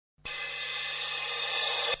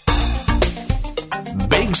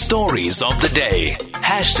Big stories of the day.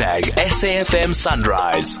 #SAFM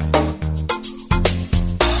Sunrise.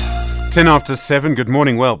 10 after 7, good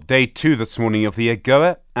morning. Well, day 2 this morning of the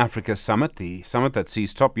AGOA Africa Summit, the summit that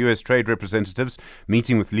sees top US trade representatives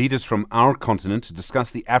meeting with leaders from our continent to discuss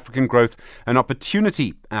the African Growth and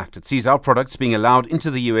Opportunity Act. It sees our products being allowed into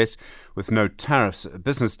the US with no tariffs.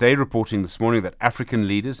 Business Day reporting this morning that African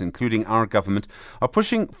leaders, including our government, are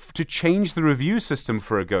pushing to change the review system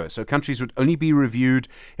for AGOA. So countries would only be reviewed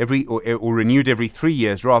or renewed every 3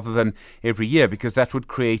 years rather than every year, because that would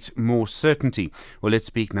create more certainty. Well, let's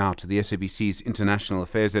speak now to the SABC's International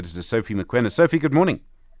Affairs Editor, Sophie Mokoena. Sophie, good morning.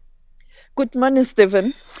 Good morning,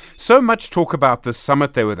 Stephen. So much talk about this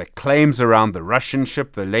summit. There were the claims around the Russian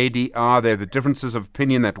ship, the Lady R. There are the differences of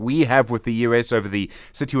opinion that we have with the US over the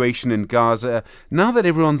situation in Gaza. Now that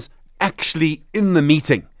everyone's actually in the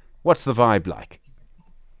meeting, what's the vibe like?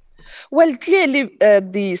 Well, clearly,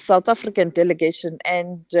 the South African delegation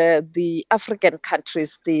and the African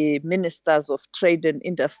countries, the ministers of trade and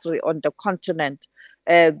industry on the continent,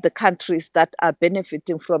 the countries that are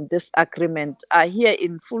benefiting from this agreement are here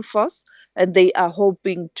in full force, and they are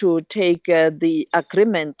hoping to take the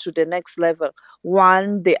agreement to the next level.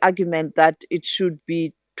 One, the argument that it should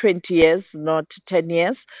be 20 years, not 10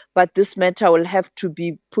 years, but this matter will have to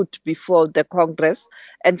be put before the Congress.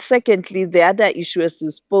 And secondly, the other issue, as you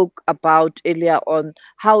spoke about earlier on,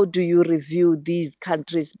 how do you review these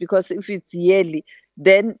countries? Because if it's yearly,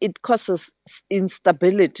 then it causes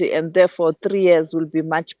instability, and therefore 3 years will be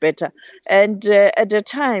much better. And at a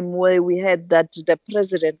time where we had that the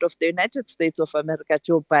President of the United States of America,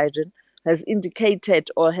 Joe Biden, has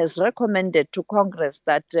indicated or has recommended to Congress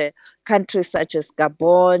that countries such as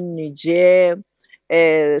Gabon, Niger,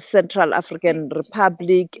 Central African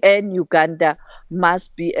Republic and Uganda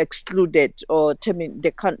must be excluded, or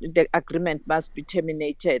the agreement must be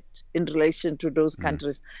terminated in relation to those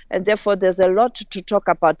countries. And therefore, there's a lot to talk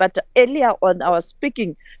about. But earlier on, I was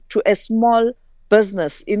speaking to a small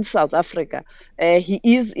business in South Africa. He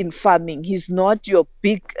is in farming. He's not your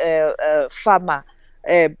big farmer.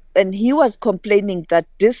 And he was complaining that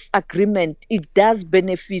this agreement, it does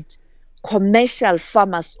benefit commercial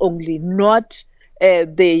farmers only, not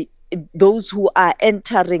those who are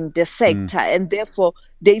entering the sector, and therefore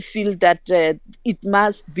they feel that it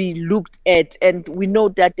must be looked at. And we know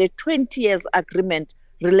that the 20 years agreement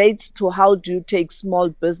relates to how do you take small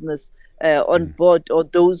business on board, or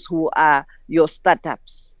those who are your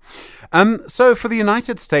startups. So for the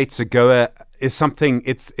United States, AGOA is something,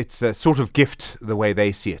 it's a sort of gift the way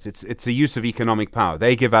they see it. It's a use of economic power.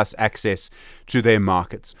 They give us access to their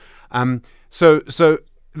markets. So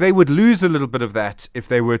they would lose a little bit of that if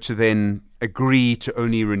they were to then agree to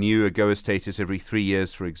only renew AGOA status every 3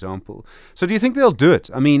 years, for example. So do you think they'll do it?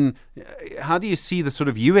 I mean, how do you see the sort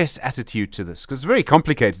of US attitude to this? Because it's very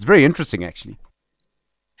complicated. It's very interesting, actually.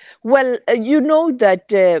 Well, you know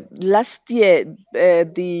that last year,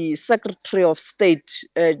 the Secretary of State,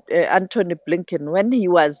 Antony Blinken, when he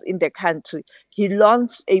was in the country, he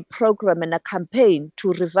launched a program and a campaign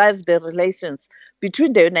to revive the relations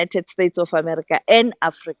between the United States of America and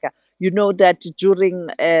Africa. You know that during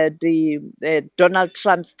the Donald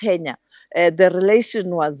Trump's tenure, the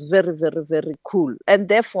relation was very, very, very cool. And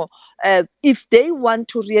therefore, if they want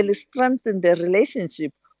to really strengthen the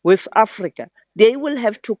relationship with Africa, they will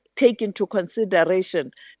have to take into consideration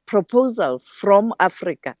proposals from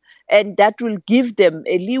Africa, and that will give them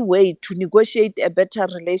a leeway to negotiate a better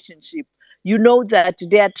relationship. You know that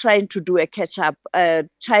they are trying to do a catch-up.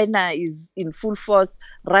 China is in full force.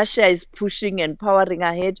 Russia is pushing and powering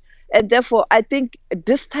ahead. And therefore, I think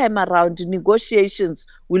this time around, negotiations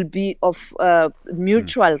will be of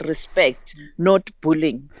mutual respect, not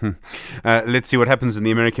bullying. Let's see what happens in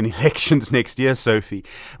the American elections next year, Sophie.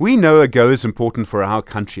 We know AGOA is important for our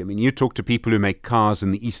country. I mean, you talk to people who make cars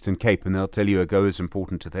in the Eastern Cape, and they'll tell you AGOA is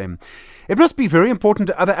important to them. It must be very important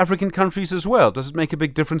to other African countries as well. Does it make a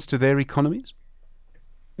big difference to their economies?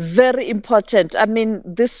 Very important. I mean,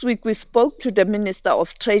 this week we spoke to the Minister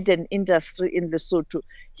of Trade and Industry in Lesotho.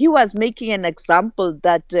 He was making an example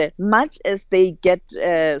that much as they get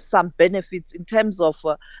some benefits in terms of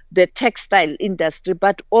the textile industry,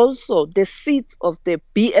 but also the seats of the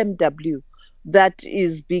BMW that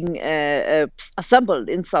is being assembled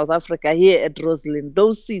in South Africa here at Roslyn,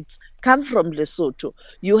 those seats come from Lesotho.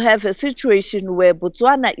 You have a situation where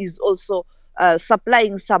Botswana is also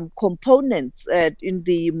supplying some components in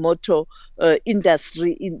the motor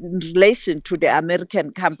industry in relation to the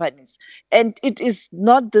American companies. And it is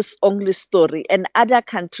not this only story, and other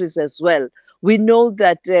countries as well. We know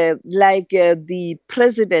that the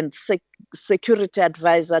president's security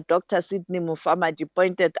advisor, Dr. Sidney Mufamadi,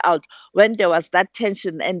 pointed out when there was that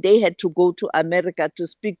tension and they had to go to America to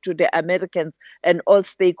speak to the Americans and all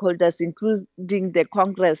stakeholders, including the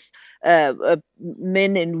Congress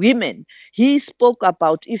men and women. He spoke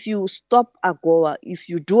about if you stop AGOA, if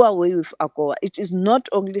you do away with AGOA, it is not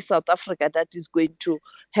only South Africa that is going to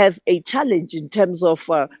have a challenge in terms of,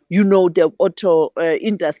 the auto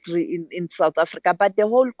industry in South Africa, but the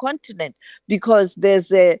whole continent, because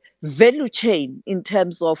there's a value chain in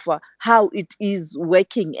terms of how it is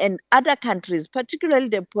working. And other countries, particularly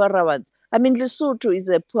the poorer ones, I mean, Lesotho is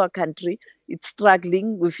a poor country. It's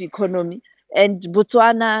struggling with economy. And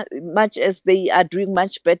Botswana, much as they are doing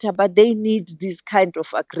much better, but they need these kind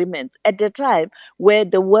of agreements at a time where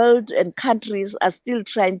the world and countries are still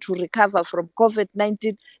trying to recover from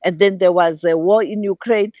COVID-19. And then there was a war in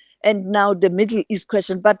Ukraine and now the Middle East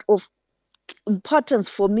question. But of importance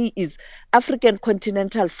for me is African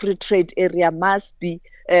Continental Free Trade Area must be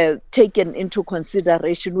taken into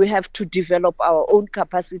consideration. We have to develop our own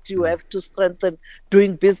capacity. We have to strengthen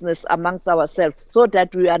doing business amongst ourselves so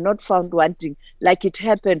that we are not found wanting, like it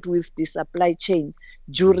happened with the supply chain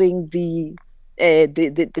during the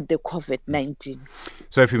COVID-19.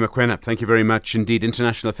 Sophie Mokoena, thank you very much indeed.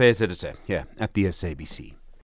 International Affairs Editor here at the SABC.